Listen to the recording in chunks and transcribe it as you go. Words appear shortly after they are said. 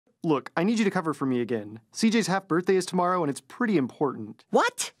Look, I need you to cover for me again. CJ's half birthday is tomorrow, and it's pretty important.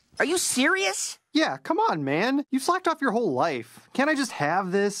 What? Are you serious? Yeah, come on, man. You slacked off your whole life. Can't I just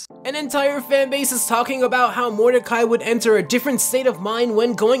have this? An entire fanbase is talking about how Mordecai would enter a different state of mind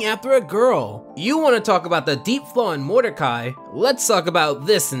when going after a girl. You want to talk about the deep flaw in Mordecai? Let's talk about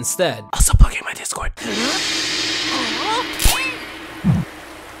this instead. Also plug in my Discord.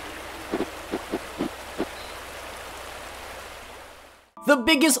 The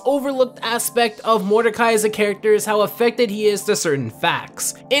biggest overlooked aspect of Mordecai as a character is how affected he is to certain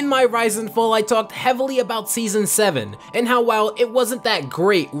facts. In my Rise and Fall, I talked heavily about Season 7, and how while it wasn't that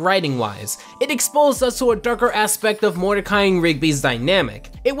great writing-wise, it exposed us to a darker aspect of Mordecai and Rigby's dynamic.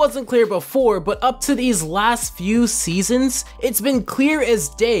 It wasn't clear before, but up to these last few seasons, it's been clear as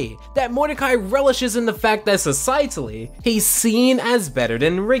day that Mordecai relishes in the fact that societally, he's seen as better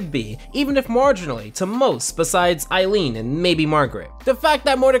than Rigby, even if marginally to most besides Eileen and maybe Margaret. The fact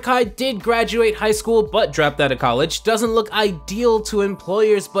that Mordecai did graduate high school but dropped out of college doesn't look ideal to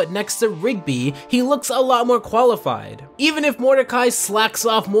employers, but next to Rigby, he looks a lot more qualified. Even if Mordecai slacks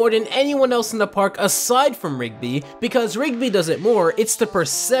off more than anyone else in the park aside from Rigby, because Rigby does it more, it's the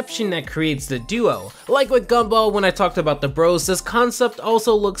perception that creates the duo. Like with Gumball when I talked about the bros, this concept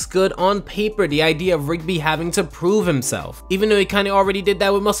also looks good on paper, the idea of Rigby having to prove himself. Even though he kinda already did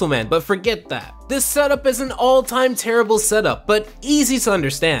that with Muscle Man, but forget that. This setup is an all-time terrible setup, but easy to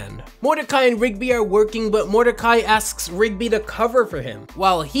understand. Mordecai and Rigby are working, but Mordecai asks Rigby to cover for him,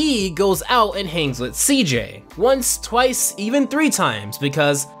 while he goes out and hangs with CJ. Once, twice, even 3 times,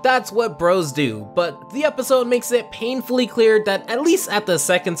 because that's what bros do, but the episode makes it painfully clear that at least at the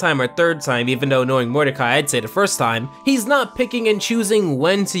second time or third time, even though knowing Mordecai I'd say the first time, he's not picking and choosing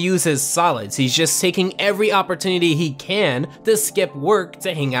when to use his solids, he's just taking every opportunity he can to skip work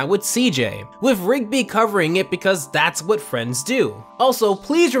to hang out with CJ, with Rigby covering it because that's what friends do. Also,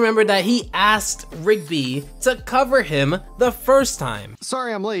 please remember that he asked Rigby to cover him the first time.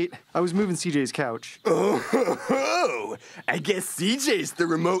 Sorry I'm late. I was moving CJ's couch. Oh, I guess CJ's the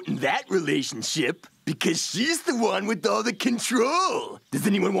remote in that relationship. Because she's the one with all the control. Does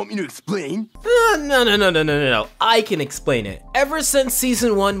anyone want me to explain? No. I can explain it. Ever since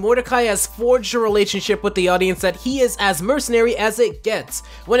season 1, Mordecai has forged a relationship with the audience that he is as mercenary as it gets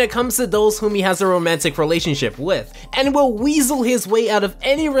when it comes to those whom he has a romantic relationship with, and will weasel his way out of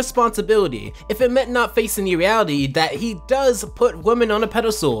any responsibility if it meant not facing the reality that he does put women on a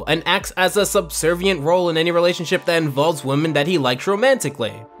pedestal and acts as a subservient role in any relationship that involves women that he likes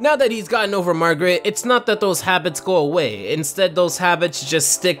romantically. Now that he's gotten over Margaret, it's not that those habits go away, instead those habits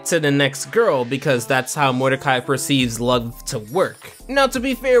just stick to the next girl because that's how Mordecai perceives love to work. Now to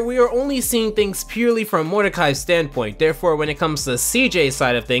be fair, we are only seeing things purely from Mordecai's standpoint, therefore when it comes to CJ's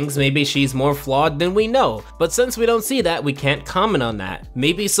side of things, maybe she's more flawed than we know, but since we don't see that, we can't comment on that.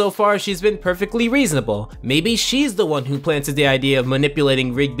 Maybe so far she's been perfectly reasonable, maybe she's the one who planted the idea of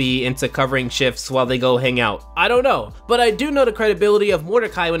manipulating Rigby into covering shifts while they go hang out. I don't know, but I do know the credibility of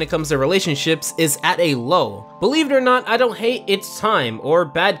Mordecai when it comes to relationships is at a low. Believe it or not, I don't hate It's Time or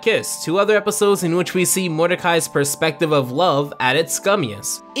Bad Kiss, 2 other episodes in which we see Mordecai's perspective of love at its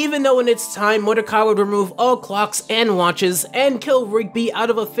scummiest. Even though in It's Time, Mordecai would remove all clocks and watches and kill Rigby out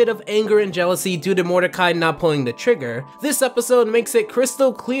of a fit of anger and jealousy due to Mordecai not pulling the trigger, this episode makes it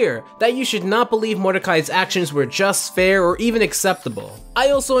crystal clear that you should not believe Mordecai's actions were just fair or even acceptable. I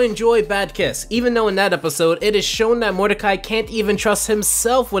also enjoy Bad Kiss, even though in that episode it is shown that Mordecai can't even trust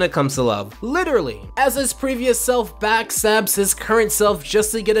himself when it comes to love, literally, as his previous self backstabs his current self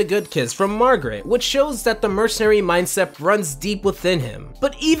just to get a good kiss from Margaret, which shows that the mercenary mindset runs deep within him.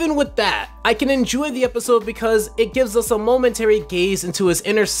 But even with that, I can enjoy the episode because it gives us a momentary gaze into his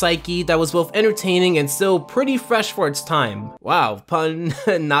inner psyche that was both entertaining and still pretty fresh for its time. Wow, pun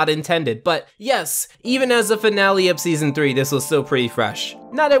not intended, but yes, even as the finale of season 3, this was still pretty fresh.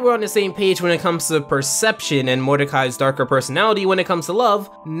 Now that we're on the same page when it comes to perception and Mordecai's darker personality when it comes to love,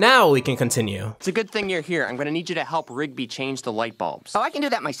 now we can continue. It's a good thing you're here. I'm gonna need you to help Rigby change the light bulbs. Oh, I can do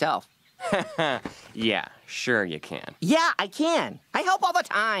that myself. Yeah, sure you can. Yeah, I can. I help all the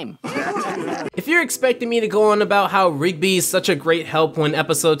time. If you're expecting me to go on about how Rigby is such a great help when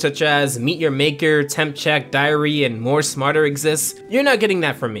episodes such as Meet Your Maker, Temp Check, Diary, and More Smarter exists, you're not getting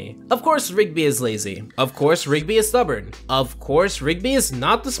that from me. Of course Rigby is lazy. Of course Rigby is stubborn. Of course Rigby is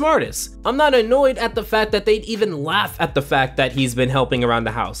not the smartest. I'm not annoyed at the fact that they'd even laugh at the fact that he's been helping around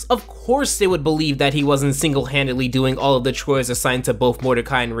the house. Of course they would believe that he wasn't single-handedly doing all of the chores assigned to both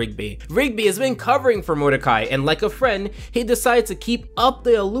Mordecai and Rigby. Rigby has been covering for Mordecai Mordecai, and like a friend, he decides to keep up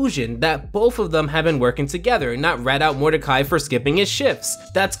the illusion that both of them have been working together and not rat out Mordecai for skipping his shifts.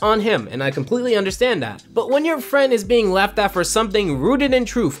 That's on him, and I completely understand that. But when your friend is being laughed at for something rooted in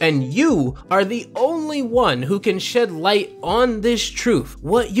truth, and you are the only one who can shed light on this truth,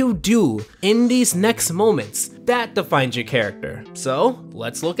 what you do in these next moments, that defines your character. So,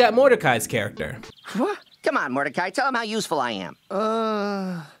 let's look at Mordecai's character. What? Come on, Mordecai, tell him how useful I am.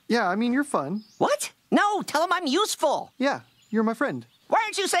 Yeah, I mean, you're fun. What? No, tell him I'm useful. Yeah, you're my friend. Why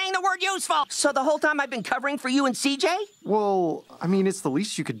aren't you saying the word useful? So the whole time I've been covering for you and CJ? Well, I mean, it's the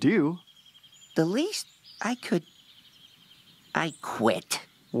least you could do. The least I could... I quit.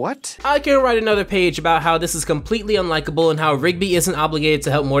 What? I can write another page about how this is completely unlikable and how Rigby isn't obligated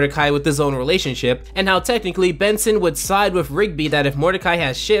to help Mordecai with his own relationship, and how technically Benson would side with Rigby that if Mordecai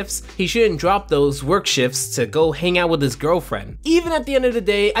has shifts, he shouldn't drop those work shifts to go hang out with his girlfriend. Even at the end of the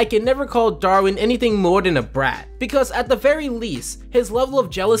day, I can never call Darwin anything more than a brat, because at the very least, his level of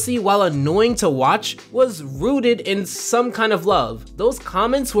jealousy, while annoying to watch, was rooted in some kind of love. Those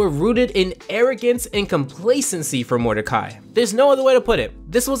comments were rooted in arrogance and complacency for Mordecai. There's no other way to put it.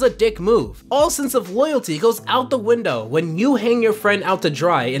 This was a dick move. All sense of loyalty goes out the window when you hang your friend out to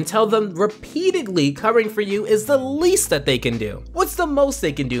dry and tell them repeatedly covering for you is the least that they can do. What's the most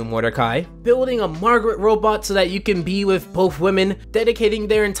they can do, Mordecai? Building a Margaret robot so that you can be with both women, dedicating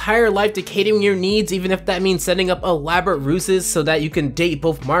their entire life to catering your needs even if that means setting up elaborate ruses so that you can date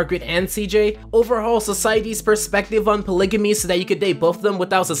both Margaret and CJ, overhaul society's perspective on polygamy so that you can date both of them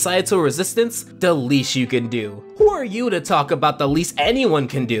without societal resistance, the least you can do. Who are you to talk about the least anyone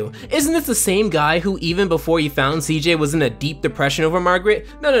can do? Isn't this the same guy who even before he found CJ was in a deep depression over Margaret?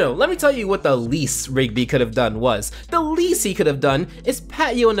 No, let me tell you what the least Rigby could have done was. The least he could have done is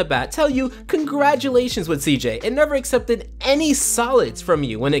pat you on the back, tell you congratulations with CJ, and never accepted any solids from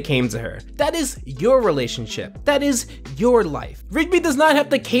you when it came to her. That is your relationship. That is your life. Rigby does not have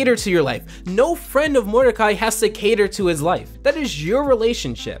to cater to your life. No friend of Mordecai has to cater to his life. That is your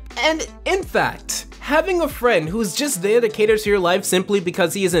relationship. And in fact, having a friend who's just there to cater to your life simply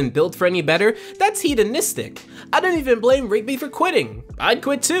because he isn't built for any better, that's hedonistic. I don't even blame Rigby for quitting. I'd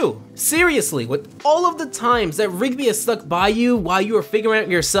quit too. Seriously, with all of the times that Rigby has stuck by you while you were figuring out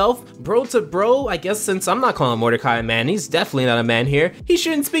yourself, bro to bro, I guess since I'm not calling Mordecai a man, he's definitely not a man here, he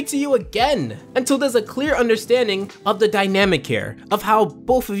shouldn't speak to you again until there's a clear understanding of the dynamic here, of how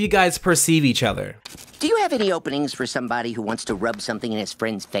both of you guys perceive each other. Do you have any openings for somebody who wants to rub something in his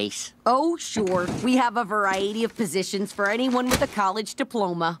friend's face? Oh, sure. We have a variety of positions for anyone with a college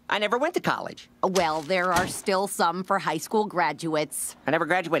diploma. I never went to college. Well, there are still some for high school graduates. I never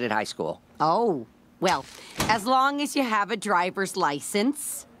graduated high school. Oh, well, as long as you have a driver's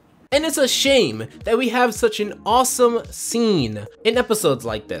license. And it's a shame that we have such an awesome scene in episodes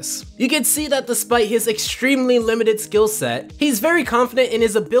like this. You can see that despite his extremely limited skill set, he's very confident in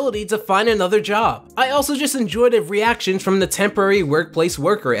his ability to find another job. I also just enjoy the reactions from the temporary workplace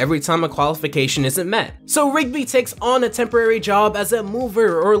worker every time a qualification isn't met. So Rigby takes on a temporary job as a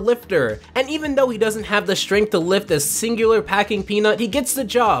mover or lifter, and even though he doesn't have the strength to lift a singular packing peanut, he gets the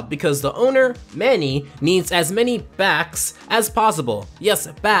job because the owner, Manny, needs as many backs as possible. Yes,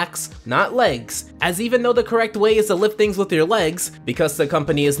 backs, not legs, as even though the correct way is to lift things with your legs, because the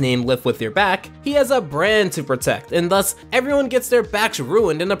company is named Lift With Your Back, he has a brand to protect, and thus everyone gets their backs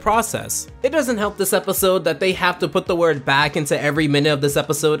ruined in the process. It doesn't help this episode that they have to put the word back into every minute of this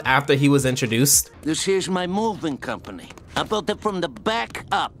episode after he was introduced. This here's my moving company. I built it from the back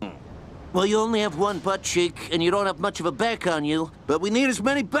up. Well, you only have one butt cheek, and you don't have much of a back on you, but we need as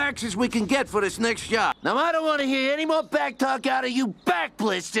many backs as we can get for this next job. Now, I don't want to hear any more back talk out of you back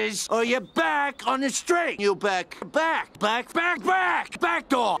blisters, or you're back on the street. You back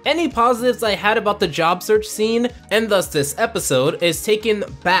dog. Any positives I had about the job search scene, and thus this episode, is taken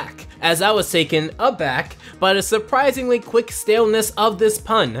back, as I was taken aback by the surprisingly quick staleness of this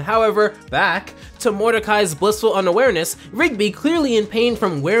pun. However, back to Mordecai's blissful unawareness, Rigby, clearly in pain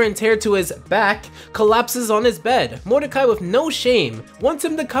from wear and tear to his back, collapses on his bed. Mordecai, with no shame, wants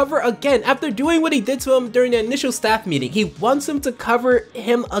him to cover again after doing what he did to him during the initial staff meeting. He wants him to cover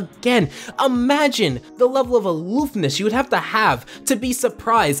him again. Imagine the level of aloofness you would have to be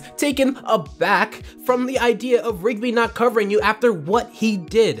surprised, taken aback from the idea of Rigby not covering you after what he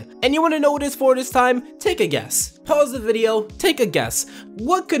did. And you want to know what it's for this time? Take a guess. Pause the video, take a guess.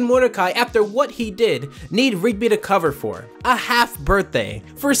 What could Mordecai, after what he he did need Rigby to cover for. A half birthday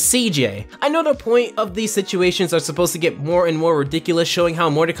for CJ. I know the point of these situations are supposed to get more and more ridiculous, showing how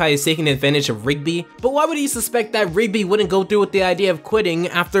Mordecai is taking advantage of Rigby, but why would he suspect that Rigby wouldn't go through with the idea of quitting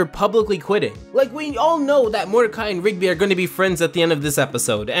after publicly quitting? Like, we all know that Mordecai and Rigby are going to be friends at the end of this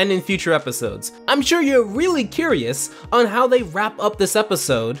episode and in future episodes. I'm sure you're really curious on how they wrap up this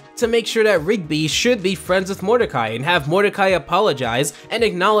episode to make sure that Rigby should be friends with Mordecai and have Mordecai apologize and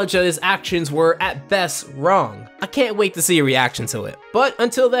acknowledge that his actions were at best wrong. I can't wait to see your reaction to it. But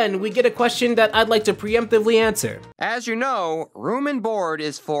until then, we get a question that I'd like to preemptively answer. As you know, room and board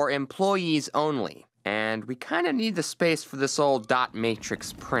is for employees only, and we kind of need the space for this old dot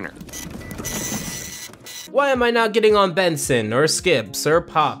matrix printer. Why am I not getting on Benson, or Skips, or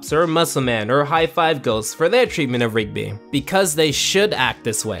Pops, or Muscle Man, or High Five Ghosts for their treatment of Rigby? Because they should act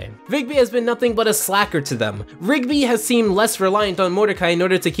this way. Rigby has been nothing but a slacker to them. Rigby has seemed less reliant on Mordecai in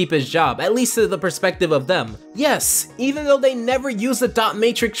order to keep his job, at least to the perspective of them. Yes, even though they never use the dot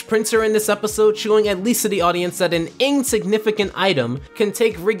matrix printer in this episode, showing at least to the audience that an insignificant item can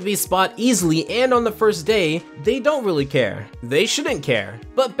take Rigby's spot easily and on the first day, they don't really care. They shouldn't care.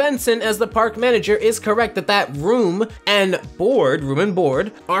 But Benson, as the park manager, is correct that room and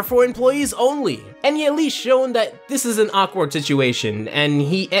board are for employees only. And he at least shown that this is an awkward situation, and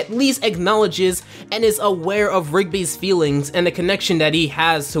he at least acknowledges and is aware of Rigby's feelings and the connection that he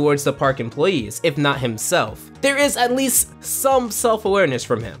has towards the park employees, if not himself. There is at least some self-awareness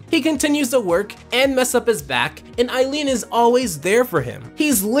from him. He continues to work and mess up his back, and Eileen is always there for him.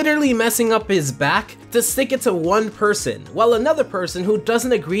 He's literally messing up his back to stick it to one person, while another person who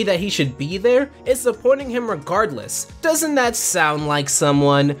doesn't agree that he should be there is supporting him regardless. Doesn't that sound like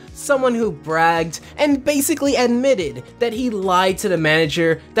someone who bragged and basically admitted that he lied to the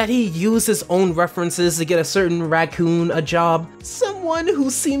manager, that he used his own references to get a certain raccoon a job? Someone who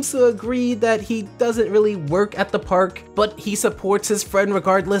seems to agree that he doesn't really work at the park, but he supports his friend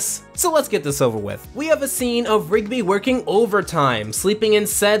regardless? So let's get this over with. We have a scene of Rigby working overtime, sleeping in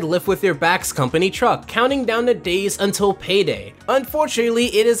said lift with your back's company truck, counting down the days until payday. Unfortunately,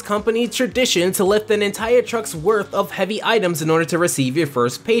 it is company tradition to lift an entire truck's worth of heavy items in order to receive your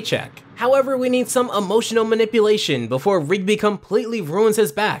first paycheck. However, we need some emotional manipulation before Rigby completely ruins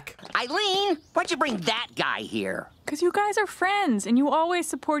his back. Eileen, why'd you bring that guy here? Because you guys are friends and you always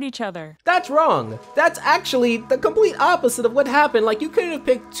support each other. That's wrong. That's actually the complete opposite of what happened. Like, you could have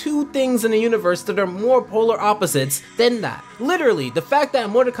picked two things in the universe that are more polar opposites than that. Literally, the fact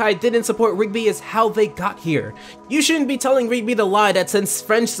that Mordecai didn't support Rigby is how they got here. You shouldn't be telling Rigby the lie that since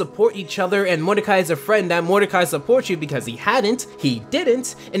friends support each other and Mordecai is a friend, that Mordecai supports you, because he hadn't, he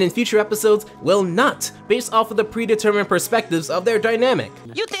didn't, and in future episodes will not, based off of the predetermined perspectives of their dynamic.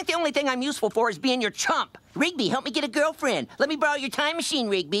 You think the only thing I'm useful for is being your chump? Rigby, help me get a girlfriend. Let me borrow your time machine,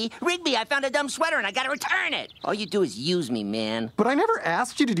 Rigby. Rigby, I found a dumb sweater and I gotta return it. All you do is use me, man. But I never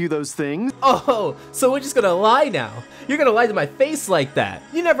asked you to do those things. Oh, so we're just gonna lie now? You're gonna lie to my face like that?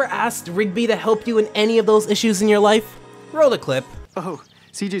 You never asked Rigby to help you in any of those issues in your life? Roll the clip. Oh,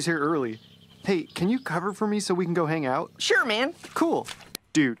 CJ's here early. Hey, can you cover for me so we can go hang out? Sure, man. Cool.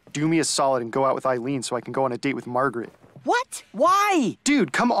 Dude, do me a solid and go out with Eileen so I can go on a date with Margaret. What? Why?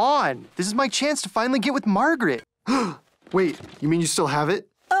 Dude, come on. This is my chance to finally get with Margaret. Wait, you mean you still have it?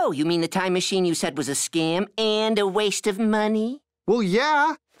 Oh, you mean the time machine you said was a scam and a waste of money? Well,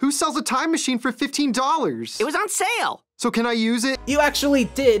 yeah. Who sells a time machine for $15? It was on sale. So can I use it? You actually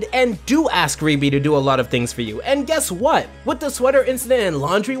did and do ask Rigby to do a lot of things for you, and guess what? With the sweater incident and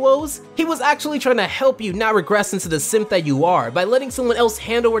laundry woes, he was actually trying to help you not regress into the simp that you are by letting someone else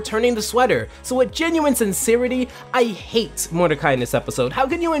handle returning the sweater. So with genuine sincerity, I hate Mordecai in this episode. How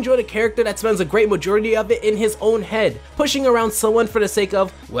can you enjoy the character that spends a great majority of it in his own head, pushing around someone for the sake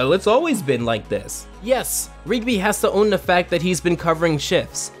of, well, it's always been like this? Yes, Rigby has to own the fact that he's been covering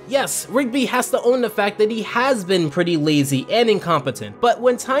shifts. Yes, Rigby has to own the fact that he has been pretty lazy and incompetent. But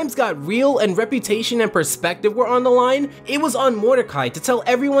when times got real and reputation and perspective were on the line, it was on Mordecai to tell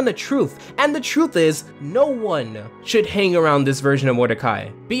everyone the truth. And the truth is, no one should hang around this version of Mordecai,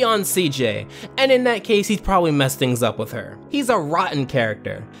 beyond CJ. And in that case, he's probably messed things up with her. He's a rotten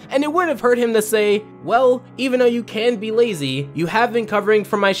character. And it wouldn't have hurt him to say, well, even though you can be lazy, you have been covering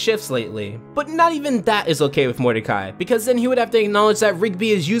for my shifts lately. But not even that is okay with Mordecai, because then he would have to acknowledge that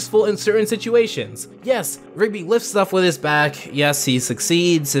Rigby is useful in certain situations. Yes, Rigby lifts stuff with his back. Yes, he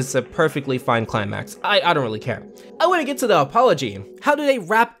succeeds. It's a perfectly fine climax. I don't really care. I want to get to the apology. How do they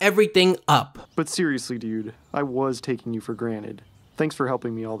wrap everything up? But seriously, dude, I was taking you for granted. Thanks for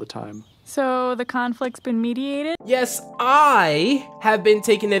helping me all the time. So the conflict's been mediated? Yes, I have been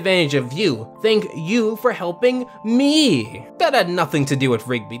taking advantage of you. Thank you for helping me. That had nothing to do with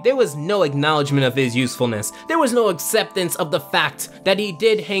Rigby. There was no acknowledgement of his usefulness. There was no acceptance of the fact that he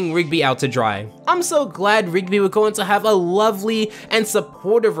did hang Rigby out to dry. I'm so glad Rigby was going to have a lovely and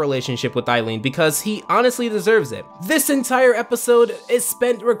supportive relationship with Eileen because he honestly deserves it. This entire episode is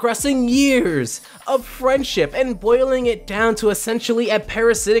spent regressing years of friendship and boiling it down to essentially a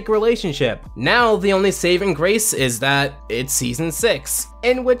parasitic relationship. Now the only saving grace is that it's season 6,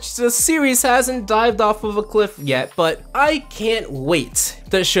 in which the series hasn't dived off of a cliff yet, but I can't wait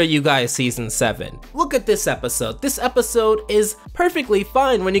to show you guys season 7. Look at this episode. This episode is perfectly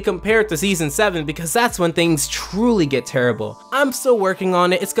fine when you compare it to season 7 because that's when things truly get terrible. I'm still working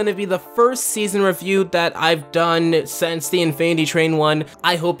on it. It's gonna be the first season review that I've done since the Infinity Train one.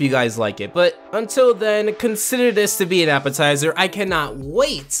 I hope you guys like it, but until then, consider this to be an appetizer. I cannot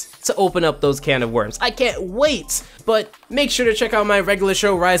wait to open up those can of worms. I can't wait! But make sure to check out my regular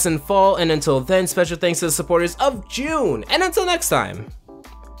show Rise and Fall, and until then, special thanks to the supporters of June. And until next time,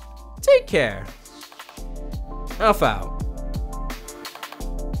 take care. Alpha out.